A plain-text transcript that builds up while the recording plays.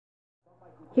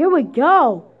Here we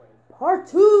go. Part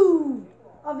 2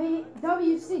 of the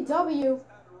WCW.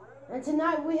 And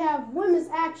tonight we have women's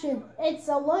action. It's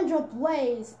Alundra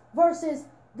Blaze versus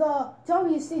the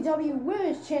WCW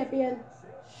Women's Champion,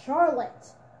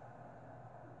 Charlotte.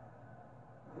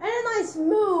 And a nice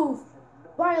move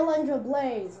by Alundra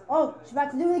Blaze. Oh, she's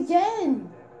about to do it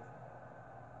again.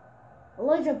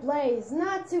 Alundra Blaze,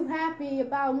 not too happy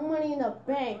about Money in the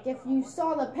Bank. If you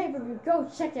saw the pay-per-view, go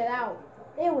check it out.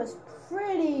 It was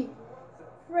pretty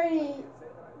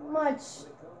much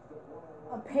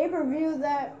a pay-per-view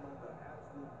that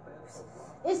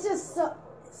it's just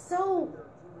so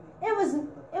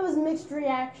it was mixed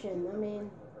reaction. I mean,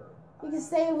 you can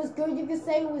say it was good, you can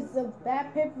say it was a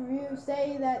bad pay-per-view,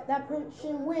 say that person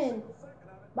shouldn't win,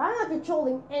 but I'm not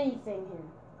controlling anything here.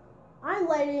 I'm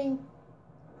letting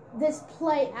this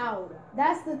play out.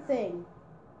 That's the thing.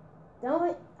 The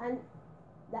only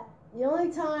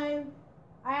time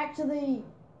I actually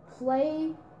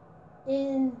play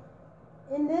in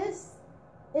this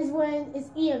is when it's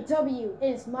EMW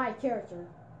and it's my character.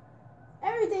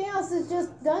 Everything else is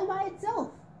just done by itself.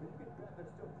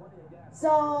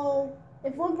 So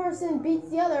if one person beats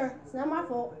the other, it's not my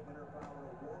fault.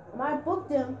 I might have booked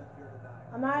them,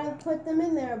 I might have put them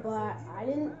in there, but I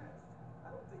didn't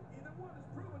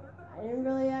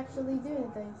really actually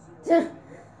do anything.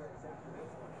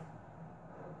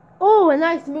 Oh, a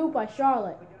nice move by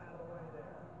Charlotte.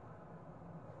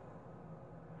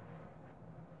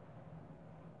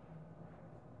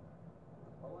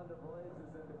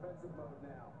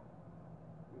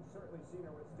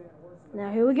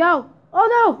 Now here we go.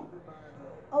 Oh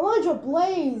no! Alundra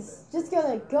Blaze just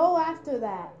gonna go after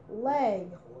that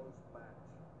leg.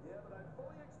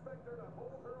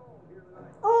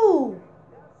 Oh!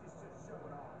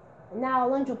 And now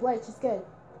Alundra Blaze just gonna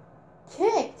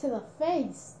kick to the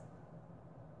face.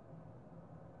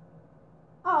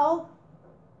 Uh-oh.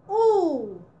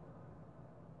 Ooh!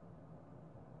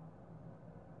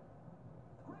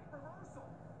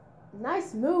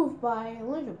 Nice move by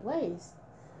Alundra Blaze.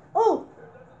 Oh!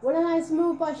 What a nice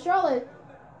move by Charlotte.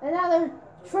 And now they're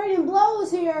trading blows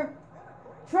here.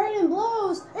 Trading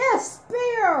blows. And a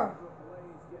spear!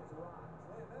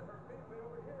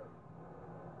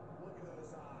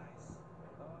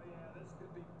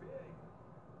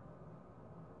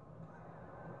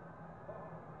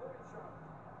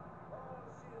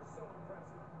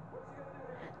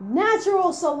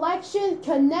 Natural selection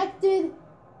connected,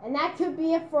 and that could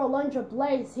be it for Alundra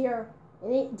Blaze here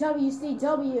in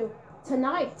WCW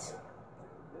tonight.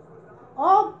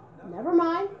 Oh, never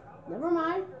mind.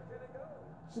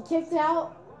 She kicked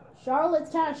out.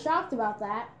 Charlotte's kind of shocked about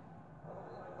that.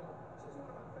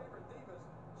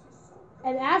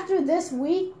 And after this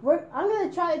week, I'm going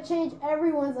to try to change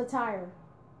everyone's attire.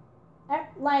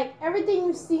 Like, everything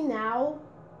you see now,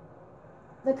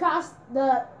 the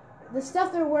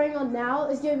stuff they're wearing on now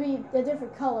is going to be a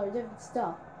different color, different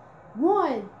stuff.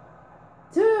 1,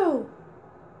 2,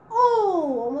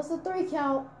 oh, almost a 3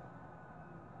 count.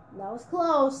 That was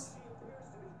close.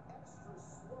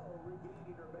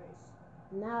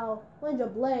 Now, Alundra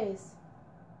Blaze.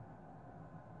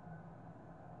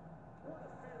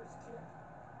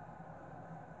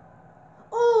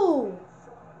 Oh!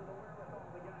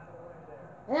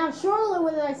 And now Charlotte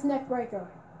with a nice neck breaker.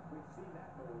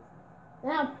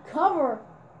 Now cover.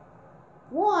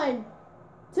 1,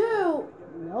 2,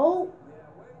 nope.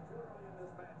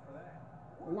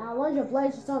 And now Alundra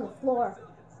Blaze just on the floor.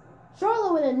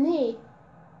 Charlotte with a knee.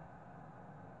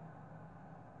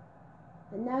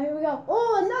 And now here we go.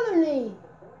 Oh, another knee.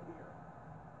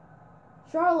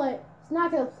 Charlotte is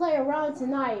not going to play around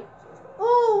tonight.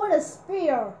 Oh, what a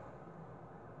spear.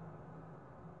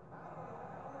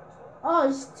 Oh,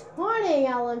 just taunting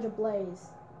Alundra Blaze.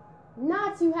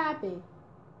 Not too happy.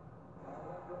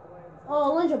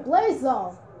 Oh, Alundra Blaze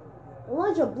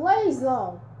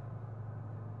though.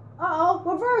 Uh-oh,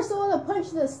 reversal with a punch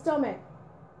to the stomach.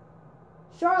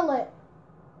 Charlotte.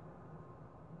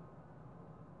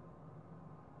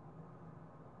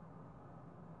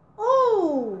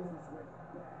 Oh!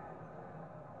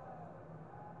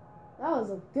 That was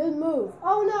a good move.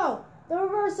 Oh no, the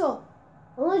reversal.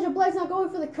 Alundra Blaze not going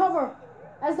for the cover,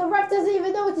 as the ref doesn't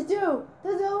even know what to do.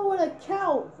 Doesn't know what to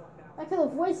count. That could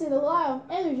have wasted a lot of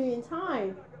energy and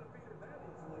time.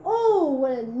 Oh,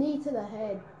 what a knee to the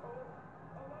head.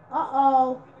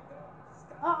 Uh-oh.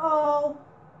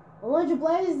 Alundra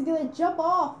Blaze is going to jump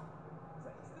off.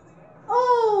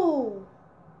 Oh!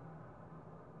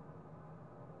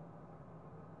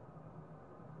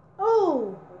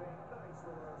 Oh!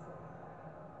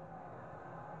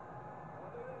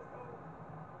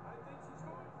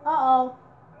 Uh-oh.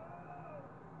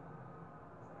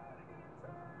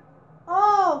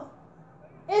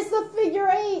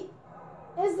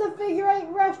 the figure 8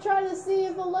 ref trying to see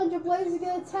if Alundra Blaze is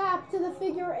going to tap to the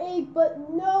figure 8, but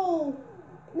no.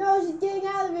 No, she's getting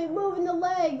out of it, moving the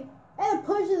leg, and a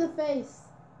punch in the face.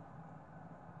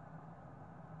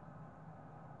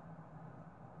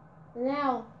 And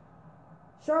now,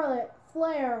 Charlotte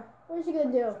Flair, what is she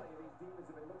going to do?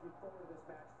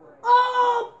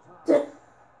 Oh!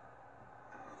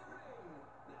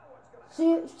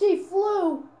 She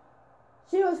flew.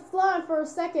 She was flying for a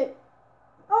second.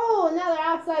 Oh, now they're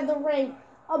outside the ring.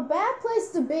 A bad place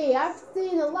to be. I've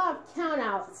seen a lot of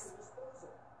countouts.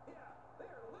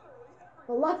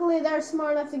 But luckily, they're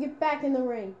smart enough to get back in the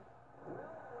ring.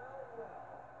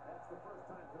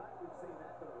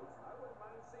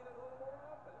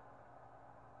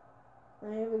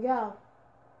 Now here we go.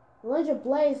 Alundra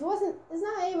Blaze is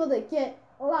not able to get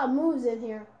a lot of moves in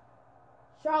here.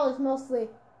 Charlotte's mostly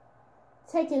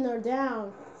taking her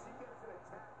down.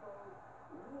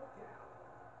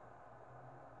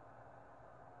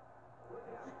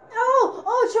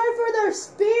 Tried for their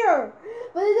spear,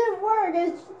 but it didn't work.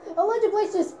 And Alundra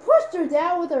Blaze just pushed her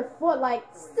down with her foot, like,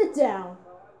 sit down.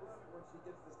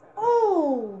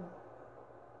 Oh,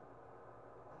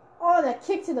 that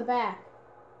kick to the back.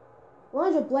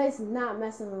 Alundra Blaze is not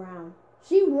messing around.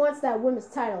 She wants that women's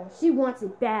title. She wants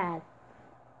it bad.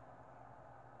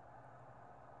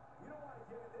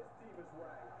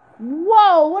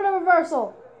 Whoa, what a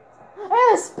reversal.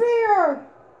 And a spear.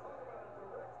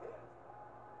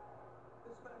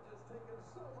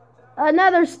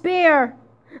 Another spear.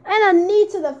 And a knee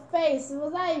to the face. It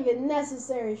was not even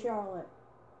necessary, Charlotte.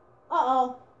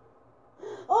 Uh-oh.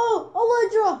 Oh,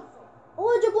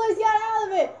 Alundra Blaze got out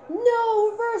of it. No,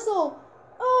 reversal.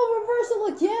 Oh,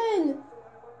 reversal again.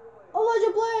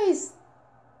 Alundra Blaze.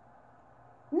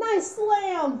 Nice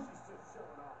slam.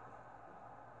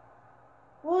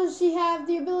 Will she have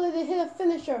the ability to hit a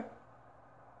finisher?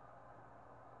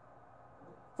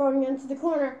 Throwing into the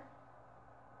corner.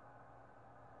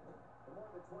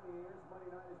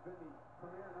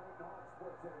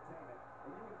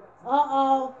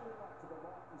 Uh-oh.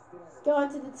 Going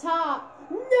to the top.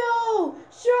 No!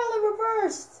 Charlotte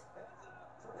reversed.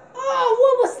 Oh,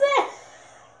 what was that?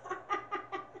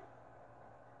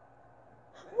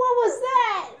 What was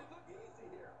that?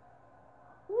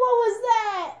 What was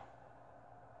that?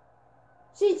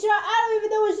 She tried, I don't even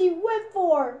know what she went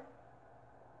for.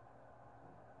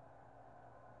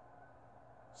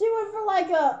 She went for like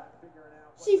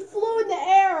she flew in the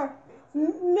air,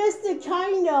 missed it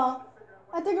kinda.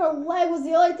 I think her leg was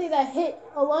the only thing that hit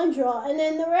Alundra, and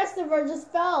then the rest of her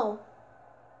just fell.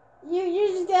 You're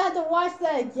just gonna have to watch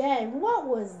that again. What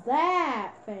was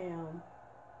that, fam?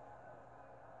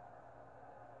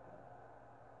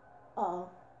 Uh-oh.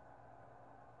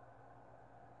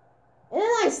 And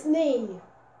a nice knee.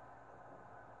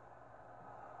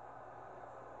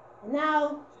 And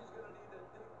now,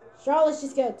 Charlotte's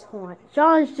just gonna taunt.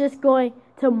 Charlotte's just going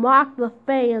to mock the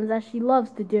fans as she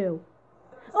loves to do.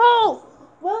 Oh!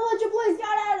 Well, Alundra Blaze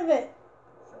got out of it.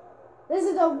 This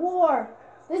is a war.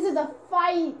 This is a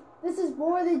fight. This is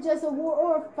more than just a war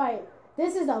or a fight.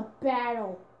 This is a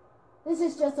battle. This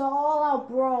is just an all-out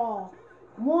brawl.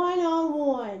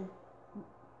 One-on-one.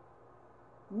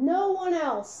 No one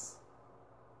else.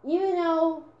 Even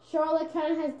though Charlotte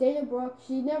kind of has Dana Brooke,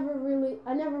 I never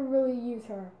really use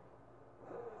her.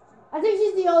 I think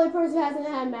she's the only person who hasn't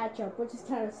had a matchup, which is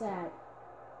kind of sad.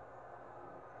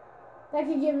 That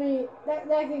could give me,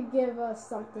 that could give us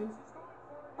something.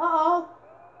 Uh-oh.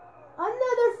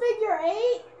 Another figure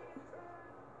 8?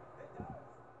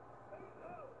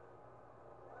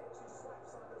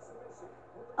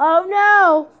 Oh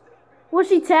no. Will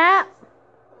she tap?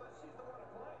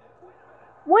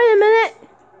 Wait a minute.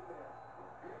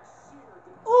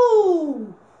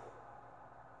 Ooh.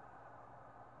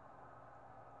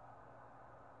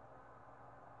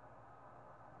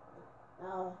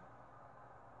 Oh.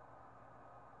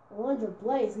 Alundra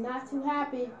Blaze not too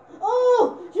happy.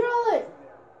 Oh, Charlotte!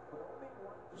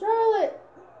 Charlotte!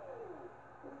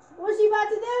 What's she about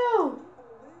to do?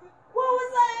 What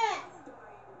was that?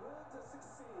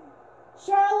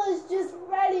 Charlotte's just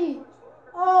ready.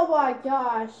 Oh my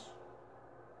gosh.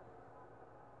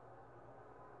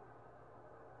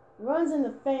 Runs in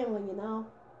the family, you know.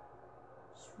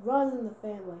 Just runs in the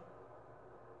family.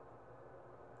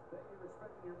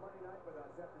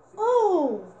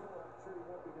 Oh!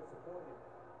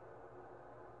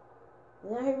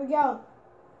 Now here we go.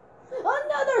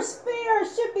 Another spear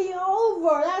should be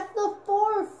over. That's the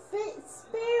 4th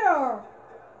spear.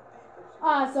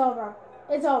 Ah, it's over.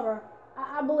 It's over.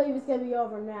 I believe it's going to be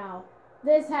over now.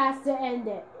 This has to end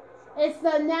it. It's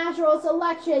the natural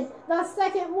selection. The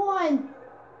second one.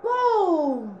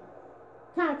 Boom.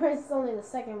 Kind of crazy. It's only the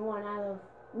second one out of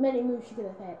many moves she could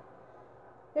have hit.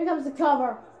 Here comes the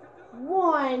cover.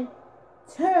 1,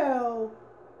 2,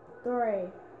 3.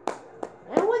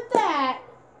 And with that,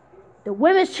 the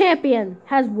women's champion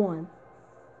has won.